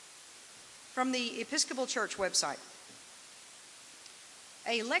From the Episcopal Church website.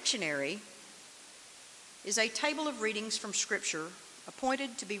 A lectionary is a table of readings from Scripture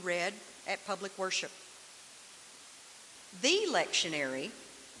appointed to be read at public worship. The lectionary,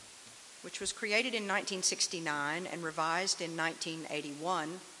 which was created in 1969 and revised in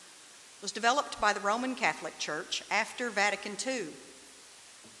 1981, was developed by the Roman Catholic Church after Vatican II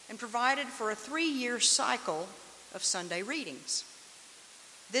and provided for a 3-year cycle of Sunday readings.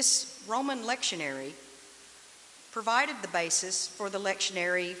 This Roman lectionary provided the basis for the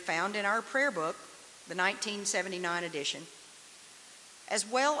lectionary found in our prayer book, the 1979 edition, as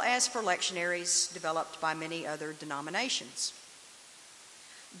well as for lectionaries developed by many other denominations.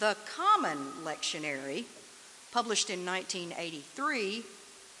 The Common Lectionary, published in 1983,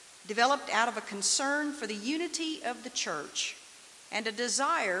 developed out of a concern for the unity of the church and a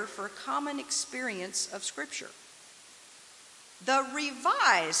desire for a common experience of Scripture. The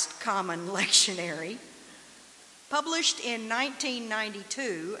Revised Common Lectionary, published in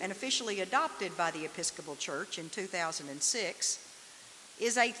 1992 and officially adopted by the Episcopal Church in 2006,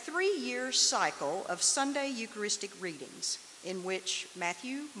 is a 3-year cycle of Sunday Eucharistic readings in which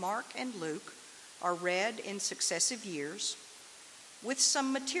Matthew, Mark, and Luke are read in successive years, with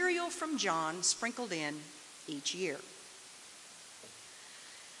some material from John sprinkled in each year.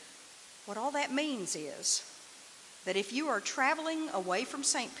 What all that means is that if you are traveling away from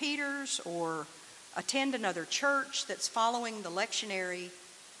St. Peter's or attend another church that's following the lectionary,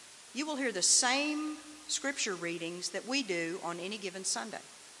 you will hear the same Scripture readings that we do on any given Sunday,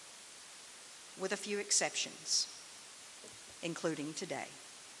 with a few exceptions, including today.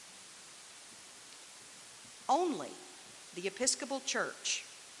 Only the Episcopal Church,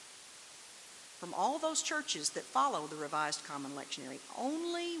 from all those churches that follow the Revised Common Lectionary,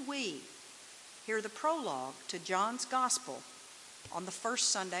 only we hear the prologue to John's Gospel on the first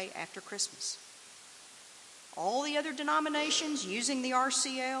Sunday after Christmas. All the other denominations using the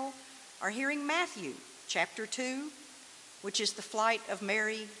RCL are hearing Matthew chapter 2, which is the flight of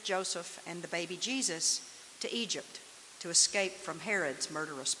Mary, Joseph, and the baby Jesus to Egypt to escape from Herod's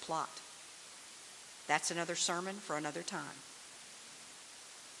murderous plot. That's another sermon for another time.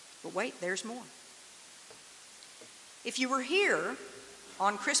 But wait, there's more. If you were here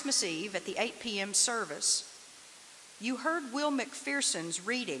on Christmas Eve at the 8 p.m. service, you heard Will McPherson's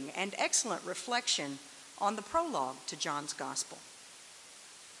reading and excellent reflection on the prologue to John's Gospel.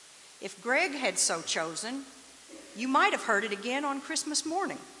 If Greg had so chosen, you might have heard it again on Christmas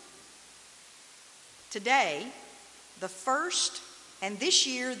morning. Today, the first and this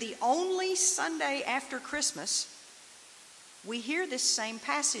year the only Sunday after Christmas, we hear this same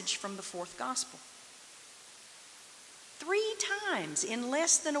passage from the fourth Gospel. 3 times in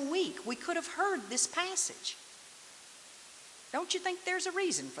less than a week we could have heard this passage. Don't you think there's a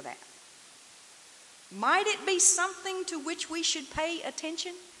reason for that? Might it be something to which we should pay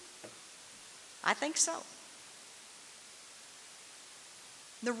attention? I think so.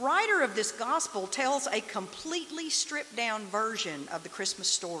 The writer of this gospel tells a completely stripped down version of the Christmas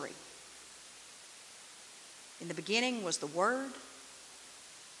story. In the beginning was the Word,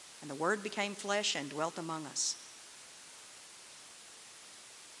 and the Word became flesh and dwelt among us.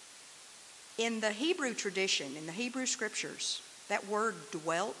 In the Hebrew tradition, in the Hebrew Scriptures, that word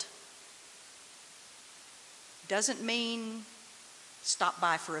dwelt doesn't mean stop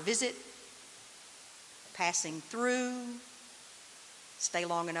by for a visit, passing through, stay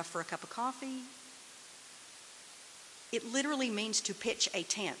long enough for a cup of coffee. It literally means to pitch a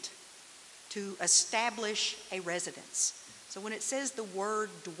tent, to establish a residence. So when it says the Word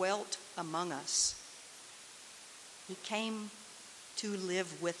dwelt among us, He came to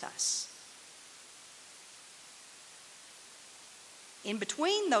live with us. In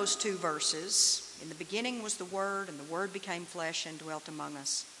between those two verses, in the beginning was the Word, and the Word became flesh and dwelt among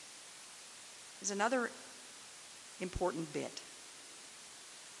us, is another important bit.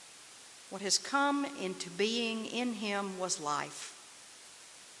 What has come into being in Him was life,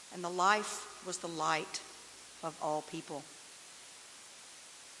 and the life was the light of all people.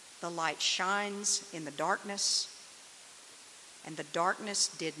 The light shines in the darkness, and the darkness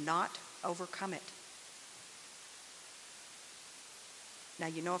did not overcome it. Now,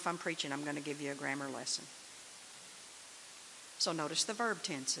 you know if I'm preaching, I'm going to give you a grammar lesson. So notice the verb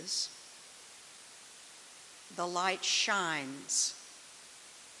tenses. The light shines.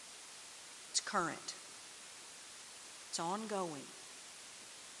 It's current. It's ongoing.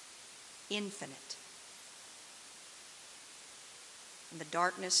 Infinite. And the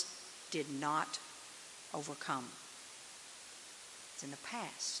darkness did not overcome. It's in the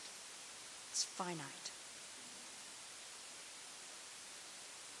past. It's finite.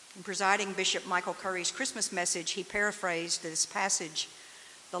 In presiding Bishop Michael Curry's Christmas message, he paraphrased this passage,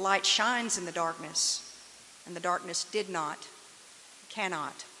 "The light shines in the darkness, and the darkness did not,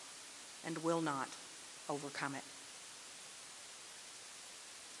 cannot, and will not overcome it."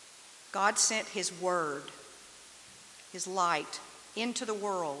 God sent his word, his light, into the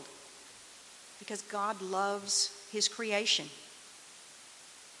world because God loves his creation,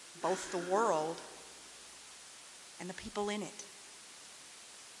 both the world and the people in it.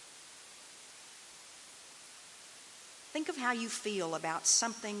 Think of how you feel about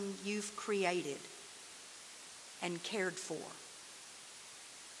something you've created and cared for.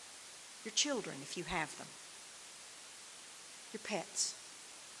 Your children, if you have them. Your pets.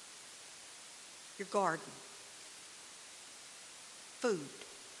 Your garden. Food.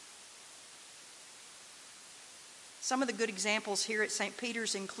 Some of the good examples here at St.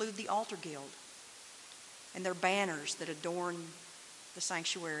 Peter's include the Altar Guild and their banners that adorn the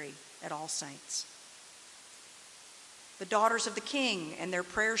sanctuary at All Saints. The Daughters of the King and their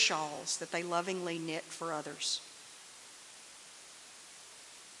prayer shawls that they lovingly knit for others.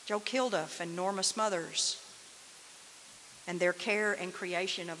 Joe Kilduff and Norma Smothers and their care and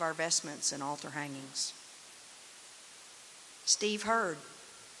creation of our vestments and altar hangings. Steve Hurd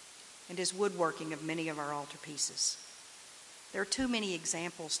and his woodworking of many of our altar pieces. There are too many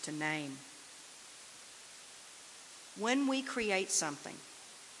examples to name. When we create something,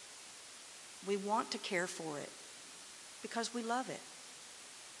 we want to care for it because we love it.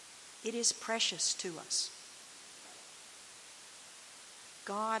 It is precious to us.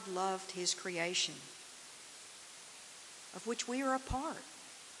 God loved his creation, of which we are a part,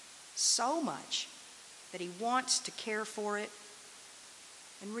 so much that he wants to care for it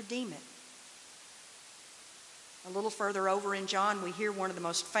and redeem it. A little further over in John, we hear one of the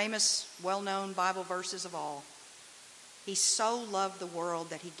most famous, well-known Bible verses of all. He so loved the world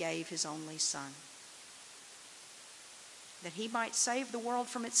that he gave his only Son, that he might save the world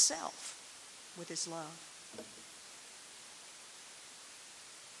from itself with his love.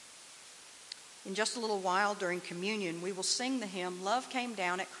 In just a little while during communion, we will sing the hymn, "Love Came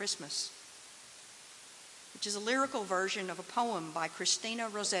Down at Christmas," which is a lyrical version of a poem by Christina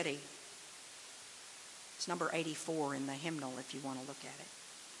Rossetti. It's number 84 in the hymnal if you want to look at it.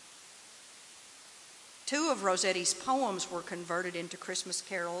 Two of Rossetti's poems were converted into Christmas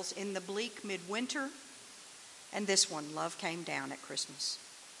carols, "In the Bleak Midwinter" and this one, "Love Came Down at Christmas."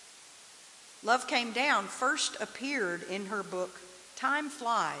 "Love Came Down" first appeared in her book, Time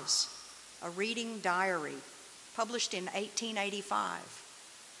Flies, a reading diary, published in 1885.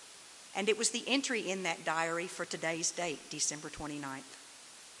 And it was the entry in that diary for today's date, December 29th.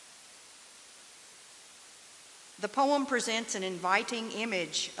 The poem presents an inviting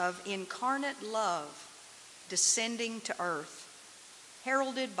image of incarnate love descending to earth,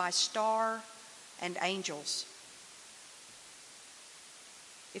 heralded by star and angels.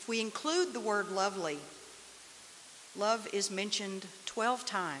 If we include the word lovely, love is mentioned 12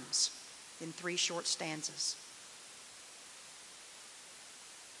 times in 3 short stanzas.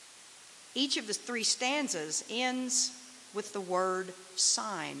 Each of the 3 stanzas ends with the word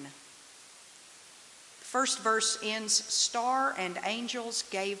sign. The first verse ends, "Star and angels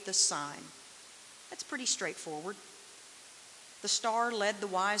gave the sign." That's pretty straightforward. The star led the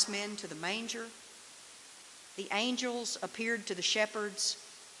wise men to the manger. The angels appeared to the shepherds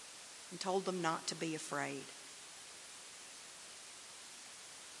and told them not to be afraid.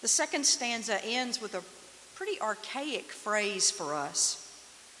 The second stanza ends with a pretty archaic phrase for us,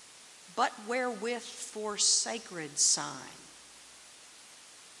 "But wherewith for sacred sign."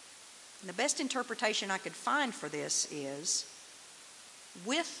 And the best interpretation I could find for this is,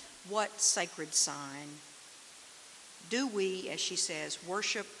 with what sacred sign do we, as she says,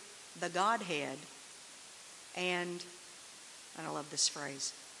 worship the Godhead and I love this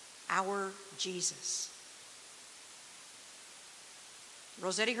phrase, our Jesus?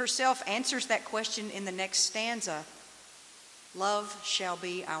 Rossetti herself answers that question in the next stanza, "Love shall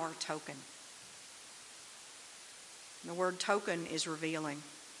be our token." And the word token is revealing.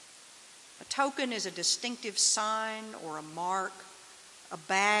 A token is a distinctive sign or a mark, a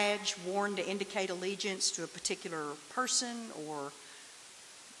badge worn to indicate allegiance to a particular person or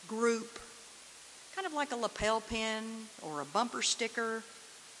group, kind of like a lapel pin or a bumper sticker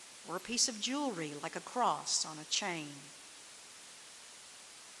or a piece of jewelry like a cross on a chain.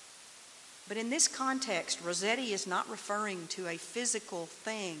 But in this context, Rossetti is not referring to a physical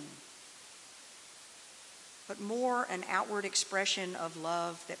thing, but more an outward expression of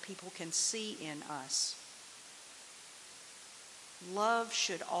love that people can see in us. Love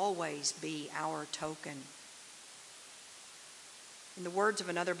should always be our token. In the words of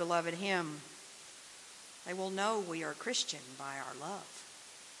another beloved hymn, they will know we are Christian by our love.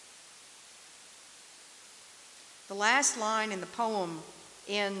 The last line in the poem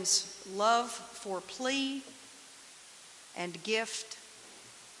ends, love for plea and gift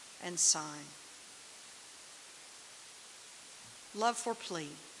and sign. Love for plea.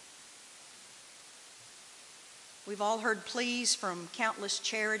 We've all heard pleas from countless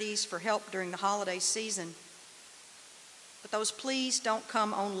charities for help during the holiday season. But those pleas don't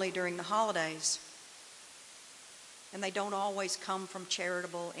come only during the holidays, and they don't always come from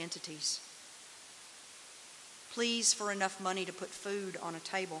charitable entities. Pleas for enough money to put food on a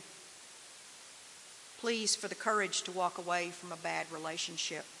table. Pleas for the courage to walk away from a bad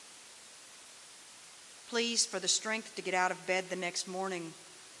relationship. Pleas for the strength to get out of bed the next morning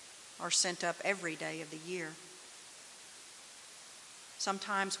are sent up every day of the year.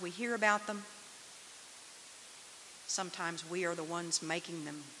 Sometimes we hear about them. Sometimes we are the ones making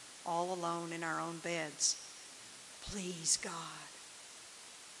them all alone in our own beds. Please, God.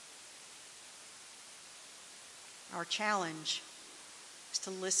 Our challenge is to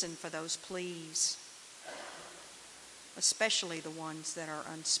listen for those pleas, especially the ones that are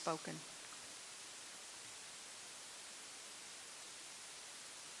unspoken.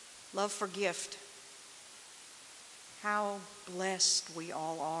 Love for gift. How blessed we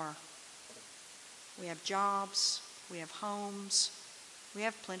all are. We have jobs, we have homes, we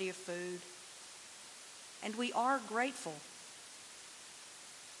have plenty of food, and we are grateful.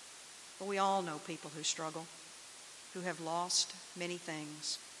 But we all know people who struggle, who have lost many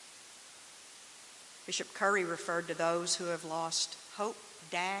things. Bishop Curry referred to those who have lost hope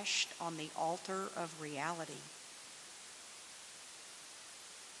dashed on the altar of reality.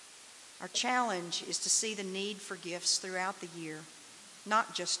 Our challenge is to see the need for gifts throughout the year,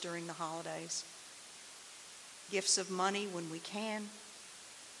 not just during the holidays. Gifts of money when we can.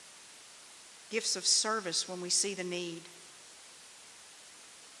 Gifts of service when we see the need.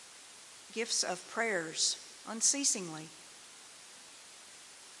 Gifts of prayers unceasingly.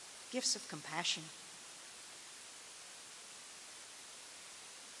 Gifts of compassion.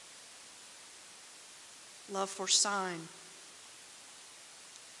 Love for sign.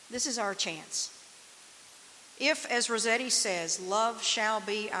 This is our chance. If, as Rossetti says, love shall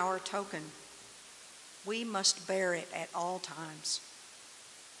be our token, we must bear it at all times.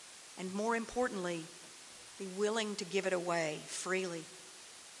 And more importantly, be willing to give it away freely.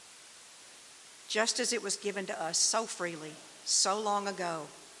 Just as it was given to us so freely, so long ago,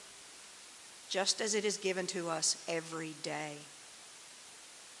 just as it is given to us every day.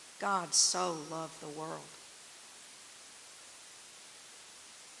 God so loved the world.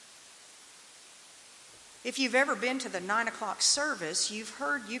 If you've ever been to the 9 o'clock service, you've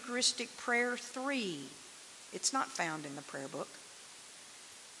heard Eucharistic Prayer 3. It's not found in the prayer book.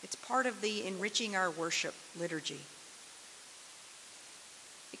 It's part of the Enriching Our Worship liturgy.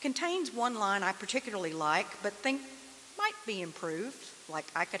 It contains one line I particularly like, but think might be improved, like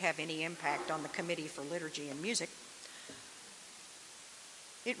I could have any impact on the Committee for Liturgy and Music.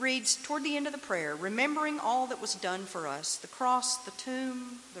 It reads, toward the end of the prayer, remembering all that was done for us, the cross, the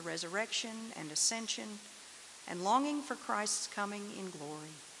tomb, the resurrection and ascension, and longing for Christ's coming in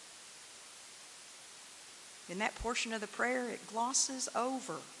glory. In that portion of the prayer, it glosses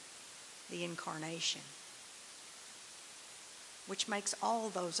over the incarnation, which makes all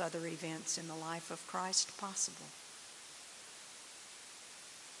those other events in the life of Christ possible.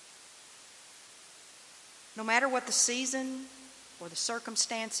 No matter what the season, or the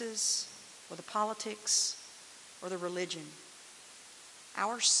circumstances, or the politics, or the religion,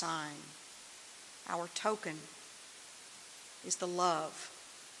 our sign, our token, is the love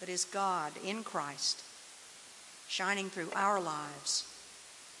that is God in Christ, shining through our lives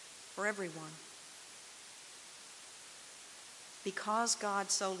for everyone. Because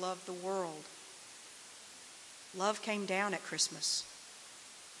God so loved the world, love came down at Christmas.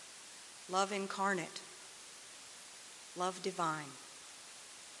 Love incarnate. Love divine.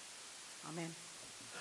 Amen.